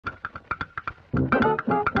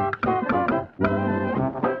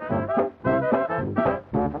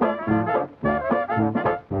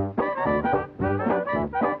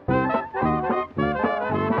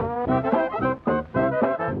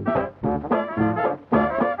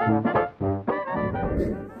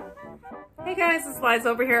guys, it's Liz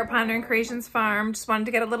over here at Pondering Creations Farm. Just wanted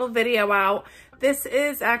to get a little video out. This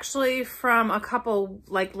is actually from a couple,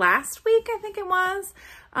 like last week, I think it was.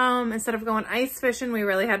 Instead of going ice fishing, we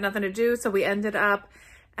really had nothing to do. So we ended up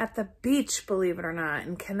at the beach, believe it or not,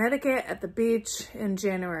 in Connecticut at the beach in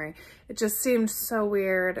January. It just seemed so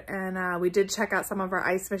weird. And we did check out some of our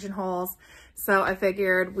ice fishing holes. So I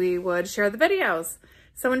figured we would share the videos.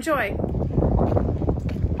 So enjoy.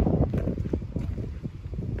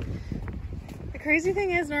 Crazy thing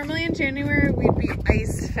is, normally in January we'd be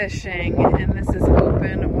ice fishing, and this is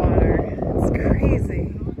open water. It's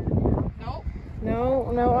crazy. Nope.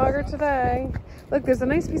 No auger today. Look, there's a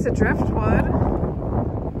nice piece of driftwood.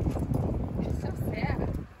 It's so sad.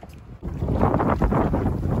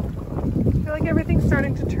 I feel like everything's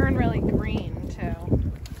starting to turn really green too.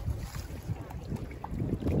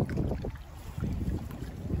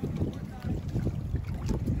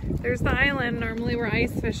 There's the island. Normally we're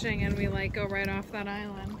ice fishing and we like go right off that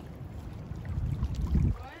island.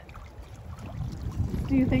 What?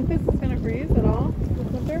 Do you think this is gonna freeze at all this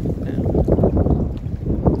winter? No.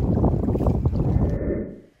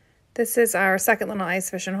 This is our second little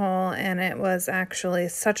ice fishing hole, and it was actually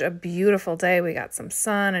such a beautiful day. We got some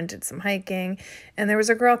sun and did some hiking, and there was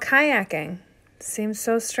a girl kayaking. Seems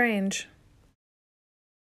so strange.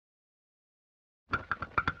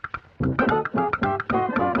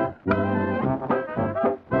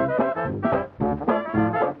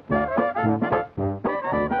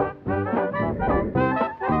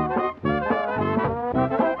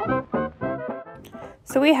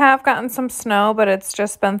 So we have gotten some snow, but it's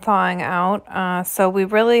just been thawing out. So we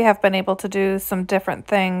really have been able to do some different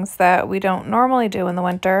things that we don't normally do in the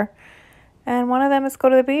winter. And one of them is go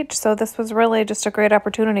to the beach. So this was really just a great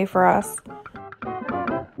opportunity for us.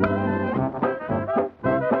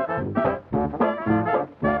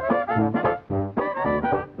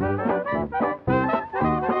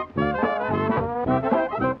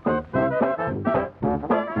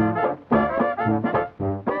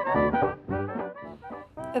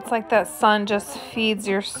 It's like that sun just feeds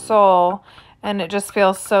your soul, and it just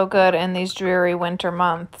feels so good in these dreary winter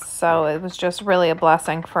months. So it was just really a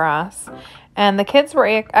blessing for us. And the kids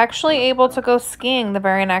were actually able to go skiing the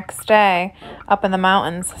very next day up in the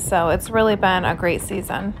mountains. So it's really been a great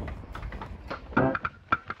season.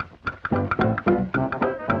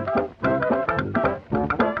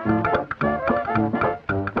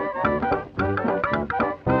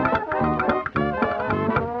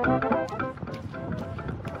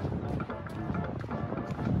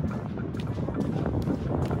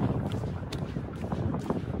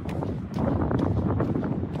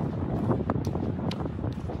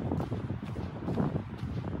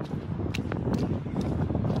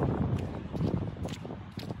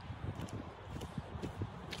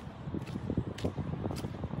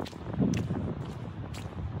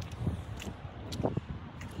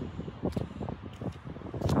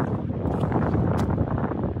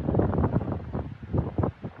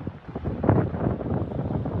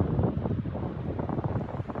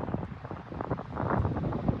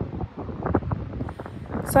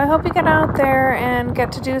 So I hope you get out there and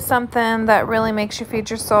get to do something that really makes you feed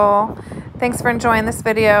your soul. Thanks for enjoying this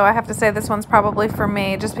video. I have to say this one's probably for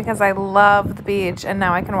me just because I love the beach, and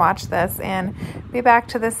now I can watch this and be back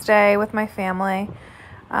to this day with my family.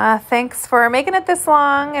 Thanks for making it this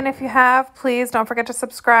long, and if you have, please don't forget to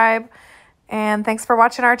subscribe. And thanks for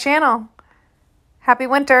watching our channel. Happy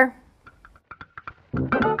winter.